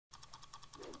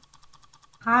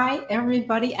Hi,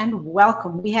 everybody, and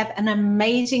welcome. We have an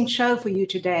amazing show for you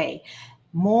today.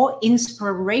 More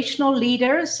inspirational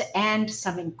leaders and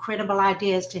some incredible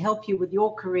ideas to help you with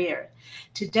your career.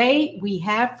 Today, we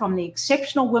have from the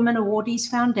Exceptional Women Awardees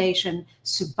Foundation,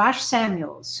 Subhash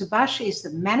Samuels. Subhash is the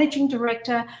Managing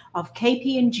Director of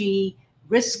KPMG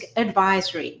Risk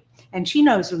Advisory, and she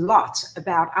knows lots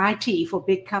about IT for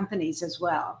big companies as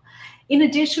well. In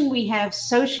addition, we have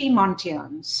Soshi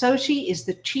Montion. Soshi is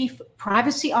the Chief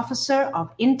Privacy Officer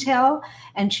of Intel,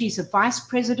 and she's a Vice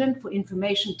President for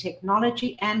Information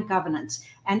Technology and Governance,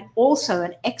 and also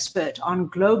an expert on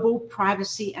global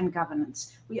privacy and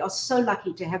governance. We are so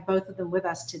lucky to have both of them with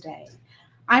us today.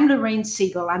 I'm Lorraine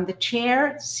Siegel. I'm the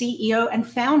Chair, CEO, and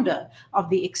founder of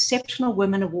the Exceptional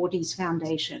Women Awardees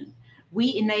Foundation.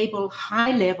 We enable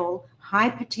high-level,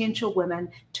 high-potential women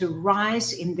to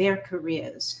rise in their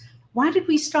careers. Why did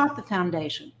we start the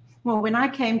foundation? Well, when I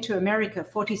came to America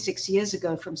 46 years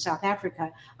ago from South Africa,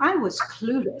 I was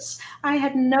clueless. I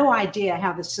had no idea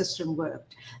how the system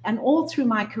worked. And all through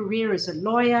my career as a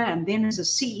lawyer and then as a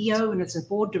CEO and as a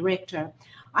board director,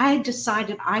 I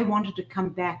decided I wanted to come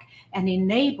back and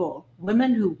enable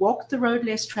women who walked the road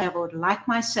less traveled, like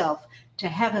myself, to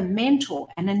have a mentor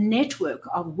and a network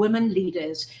of women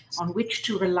leaders on which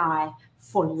to rely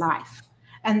for life.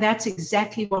 And that's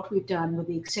exactly what we've done with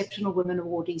the Exceptional Women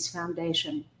Awardees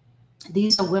Foundation.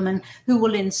 These are women who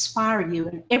will inspire you.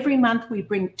 And every month we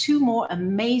bring 2 more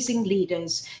amazing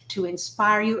leaders to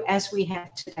inspire you as we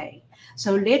have today.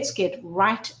 So let's get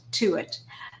right to it.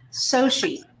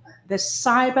 Soshi, the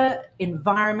cyber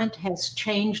environment has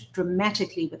changed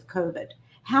dramatically with COVID.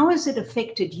 How has it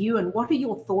affected you, and what are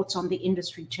your thoughts on the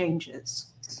industry changes?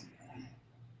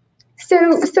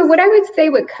 So what I would say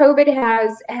what COVID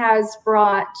has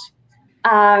brought,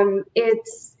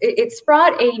 it's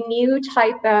brought a new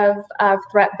type of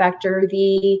threat vector.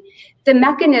 The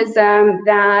mechanism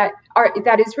that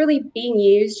is really being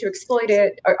used to exploit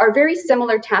it are very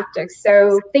similar tactics.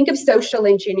 So think of social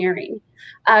engineering,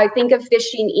 think of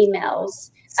phishing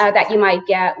emails that you might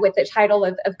get with the title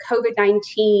of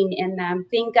COVID-19 in them.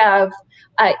 Think of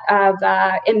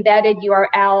embedded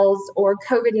URLs or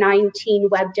COVID-19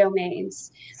 web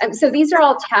domains. So these are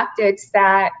all tactics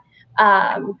that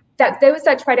those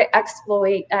that try to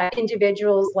exploit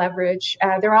individuals leverage.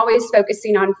 They're always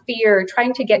focusing on fear,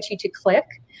 trying to get you to click.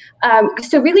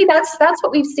 So really that's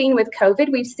what we've seen with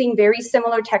COVID. We've seen very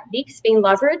similar techniques being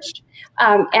leveraged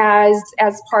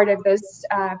as part of this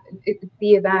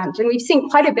the event. And we've seen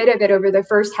quite a bit of it over the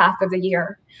first half of the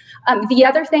year. The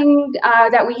other thing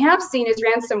that we have seen is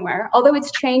ransomware, although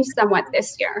it's changed somewhat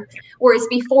this year. Whereas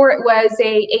before it was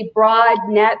a broad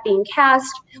net being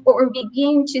cast, what we're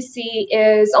beginning to see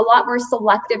is a lot more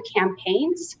selective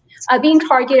campaigns being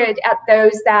targeted at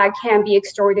those that can be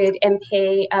extorted and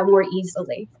pay more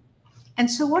easily. And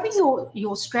so what are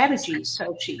your strategies,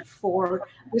 Sochi, for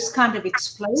this kind of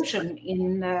explosion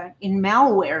in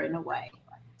malware in a way?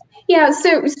 Yeah,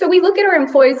 so we look at our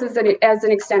employees as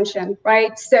an extension,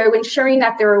 right? So ensuring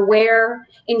that they're aware,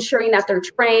 ensuring that they're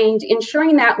trained,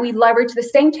 ensuring that we leverage the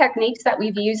same techniques that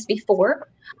we've used before.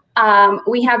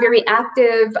 We have very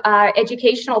active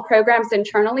educational programs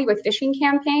internally with phishing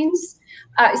campaigns.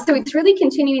 So it's really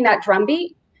continuing that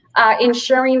drumbeat,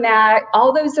 ensuring that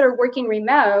all those that are working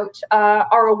remote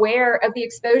are aware of the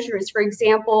exposures. For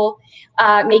example,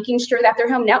 making sure that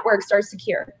their home networks are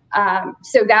secure.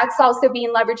 So that's also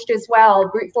being leveraged as well,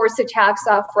 brute force attacks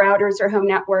off routers or home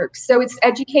networks. So it's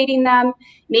educating them,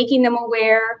 making them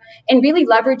aware, and really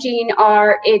leveraging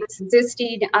our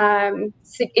existing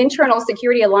internal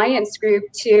security alliance group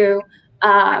to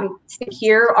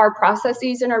secure our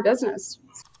processes in our business.